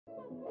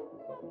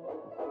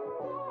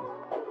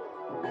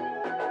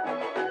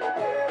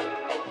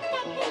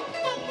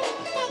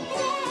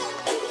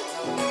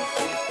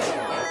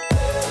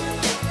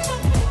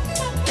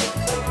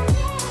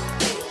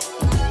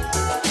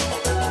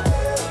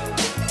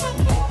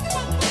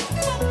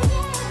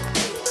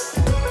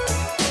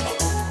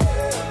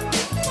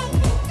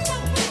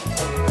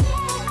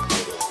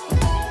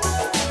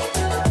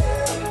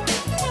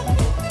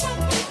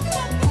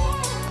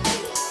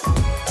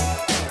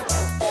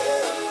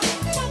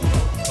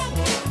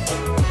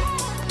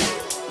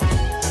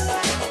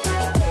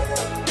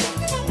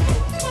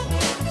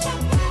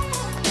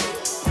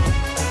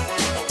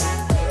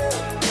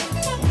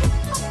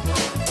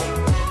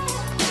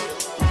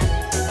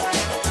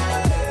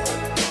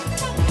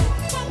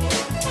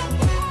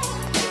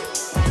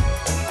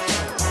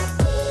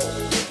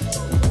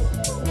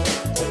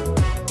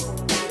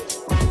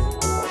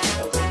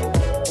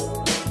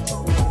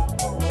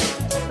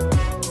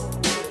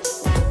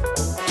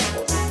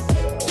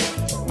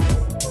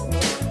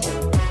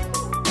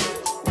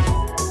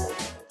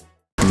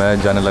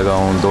मैं जाने लगा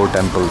हूँ 2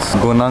 टेम्पल्स,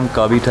 गोनांग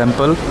कावी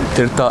टेम्पल,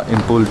 तीर्था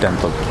एम्पुल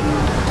टेम्पल।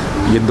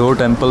 ये 2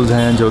 टेम्पल्स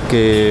हैं जो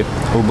कि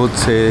उबुद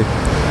से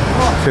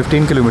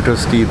 15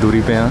 किलोमीटर्स की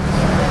दूरी पे हैं।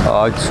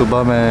 आज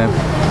सुबह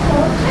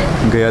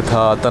मैं गया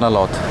था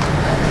तनालौत,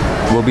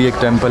 वो भी एक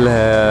टेम्पल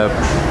है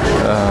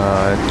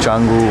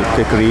चांगू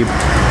के करीब,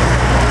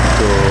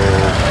 तो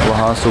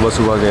वहाँ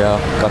सुबह गया,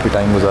 काफ़ी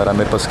टाइम गुजारा।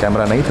 मेरे पास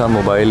कैमरा नहीं था,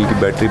 मोबाइल की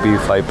बैटरी भी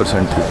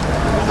 5% थी,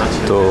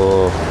 तो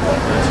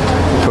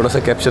थोड़ा सा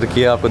कैप्चर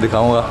किया, आपको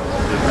दिखाऊंगा,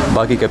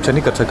 बाकी कैप्चर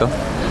नहीं कर सका।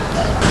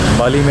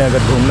 बाली में अगर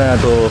घूमना है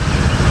तो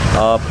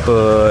आप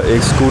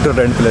एक स्कूटर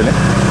रेंट पे ले लें।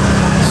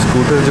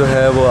 स्कूटर जो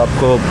है वो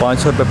आपको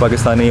 500 रुपये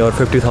पाकिस्तानी और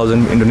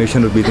 50,000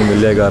 इंडोनेशियन रुपीज़ में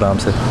मिल जाएगा आराम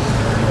से।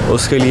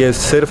 उसके लिए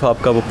सिर्फ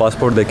आपका वो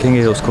पासपोर्ट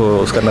देखेंगे,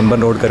 उसका नंबर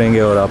नोट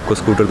करेंगे और आपको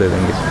स्कूटर दे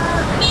देंगे।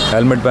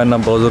 हेलमेट पहनना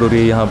बहुत ज़रूरी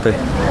है यहाँ पे,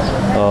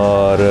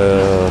 और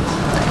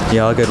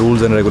यहाँ के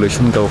रूल्स एंड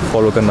रेगुलेशन का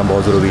फॉलो करना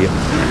बहुत ज़रूरी है।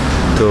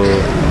 तो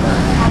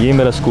ये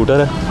मेरा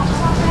स्कूटर है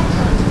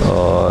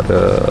और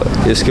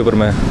इसके ऊपर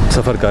मैं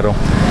सफ़र कर रहा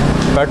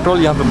हूँ।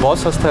 पेट्रोल यहाँ पे बहुत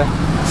सस्ता है,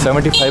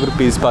 75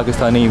 रुपीज़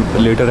पाकिस्तानी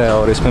लीटर है,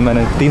 और इसमें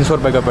मैंने 300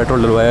 रुपये का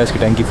पेट्रोल डलवाया। इसकी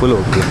टैंकी फुल हो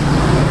गई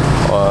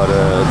और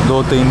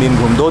 2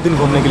 दिन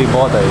घूमने के लिए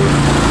बहुत है ये।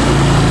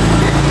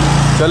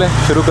 चलें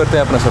शुरू करते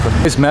हैं अपना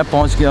सफ़र। मैं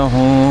पहुँच गया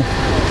हूँ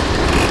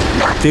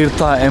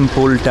तीर्था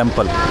ampoule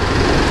temple,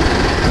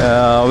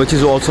 which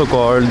is also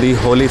called the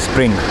Holi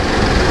spring.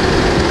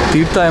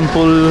 Tirtha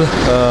ampoule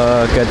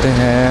कहते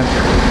हैं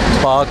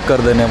पाक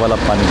कर देने वाला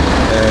पानी।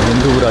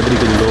 हिंदू बरादरी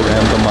के जो लोग हैं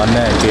उनका मानना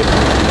है कि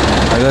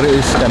अगर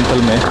इस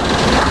टेम्पल में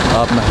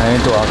आप नहाएं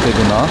तो आपके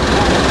गुनाह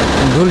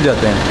धुल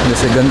जाते हैं,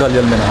 जैसे गंगा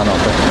जल में नहाना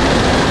होता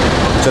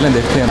है। चलें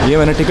देखते हैं। ये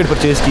मैंने टिकट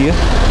परचेज़ की है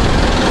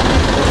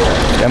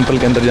टेम्पल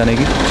के अंदर जाने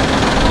की।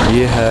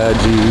 ये है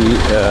जी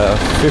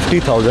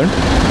 50,000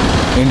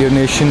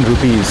 इंडोनेशियन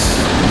रुपीज़,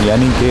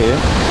 यानी कि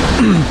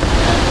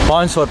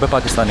 500 रुपये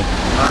पाकिस्तानी।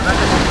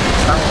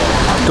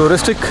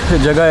 टूरिस्टिक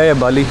जगह है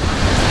बाली,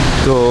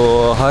 तो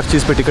हर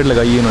चीज़ पे टिकट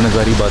लगाई है इन्होंने,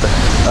 ज़ाहिर बात है,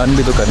 अर्न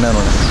भी तो करना है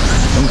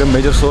उन्होंने। उनका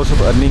मेजर सोर्स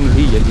ऑफ अर्निंग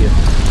ही यही है।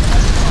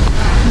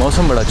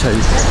 मौसम बड़ा अच्छा है,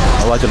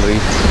 हवा चल रही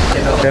है।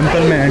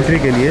 टेंपल में एंट्री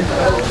के लिए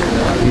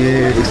ये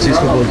इस चीज़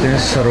को बोलते हैं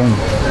सरोंग,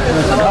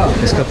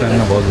 इसका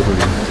पहनना बहुत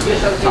ज़रूरी है।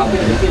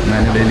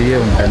 मैंने ले लिया,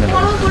 उन पहने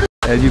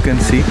लगा। एज यू कैन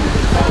सी,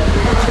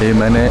 ये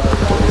मैंने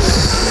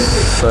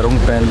सरोंग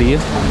पहन लिए।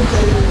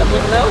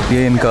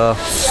 ये इनका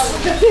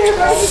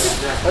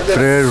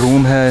प्रेयर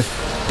रूम है,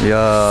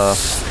 या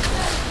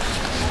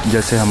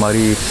जैसे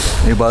हमारी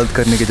इबादत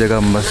करने की जगह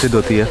मस्जिद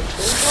होती है,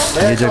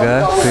 ये जगह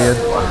है प्रेयर,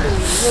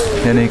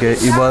 यानी कि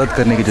इबादत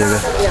करने की जगह।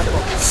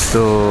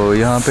 तो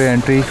यहाँ पे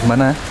एंट्री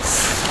मना है,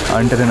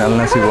 until and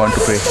unless you want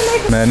to pray.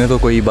 मैंने तो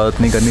कोई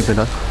इबादत नहीं करनी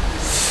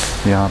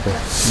फिलहाल यहाँ पे,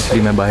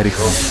 इसलिए मैं बाहर ही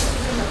खड़ा हूँ।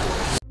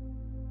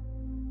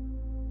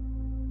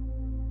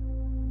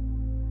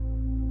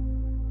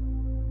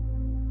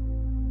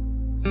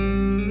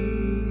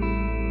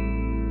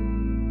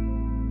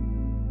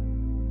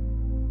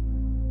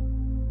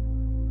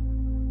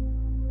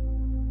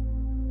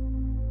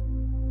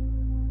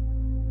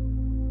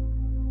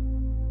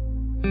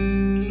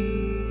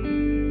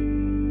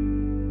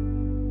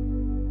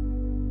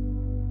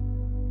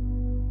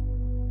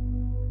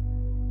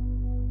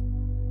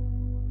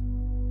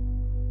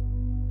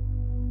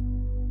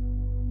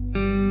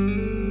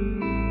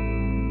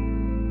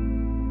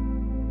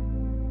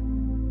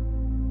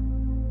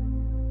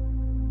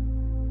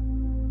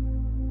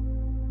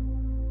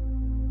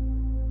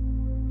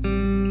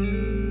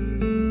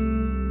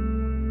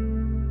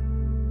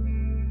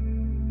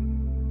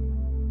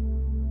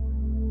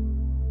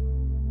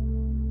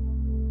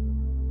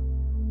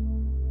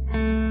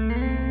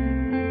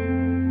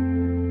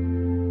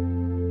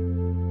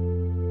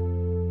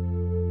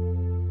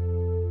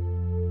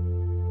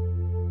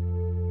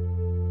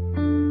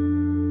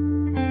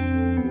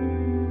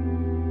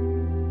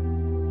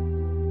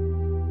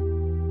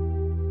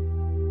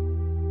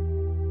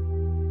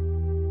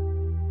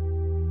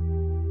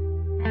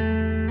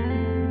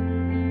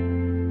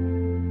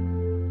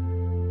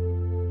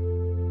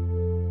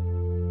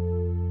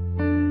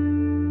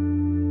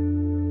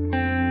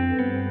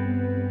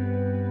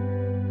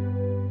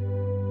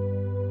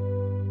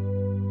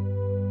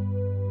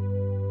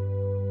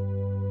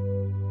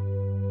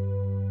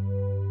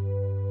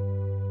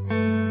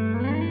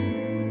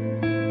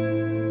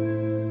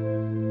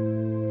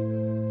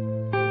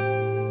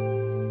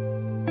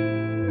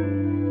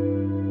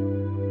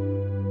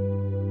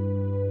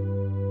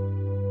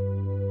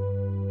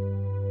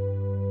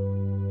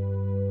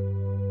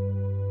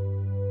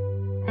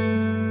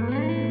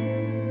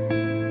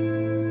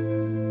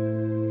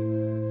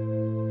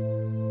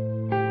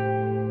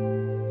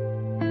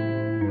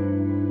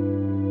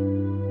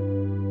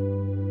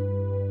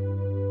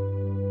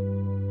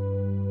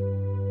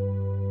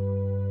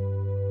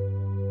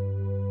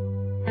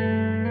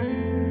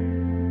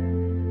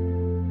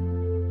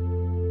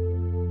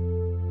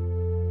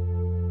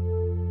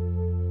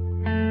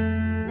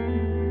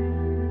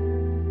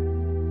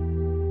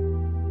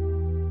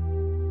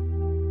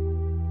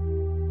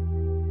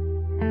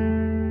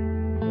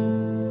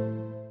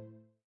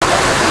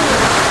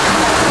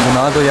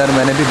 गुनाह तो यार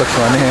मैंने भी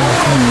बख्शवाने हैं।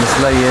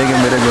 मसला ये है कि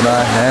मेरे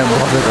गुनाह हैं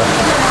बहुत ज़्यादा,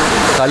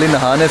 खाली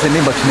नहाने से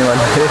नहीं बख्शने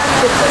वाले थे,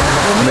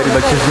 मेरी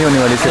बख्शिश नहीं होने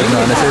वाली सिर्फ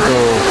नहाने से, तो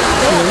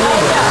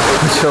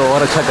कुछ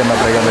और अच्छा करना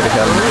पड़ेगा मेरे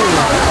ख्याल में।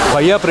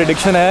 भैया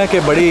प्रेडिक्शन है कि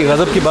बड़ी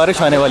गज़ब की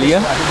बारिश आने वाली है,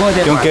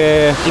 क्योंकि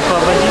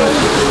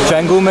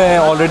चैंगू में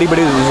ऑलरेडी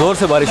बड़ी ज़ोर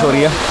से बारिश हो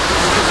रही है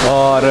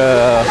और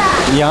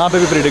यहाँ पे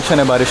भी प्रेडिक्शन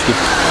है बारिश की।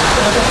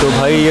 तो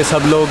भाई ये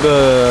सब लोग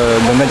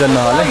गंगा जल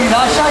नहा लें,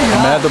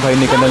 मैं तो भाई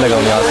निकलने लगा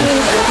हूँ यहाँ से।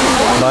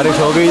 बारिश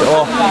हो गई,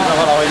 ओह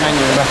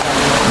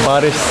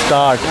बारिश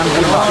स्टार्ट,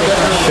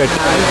 शिट।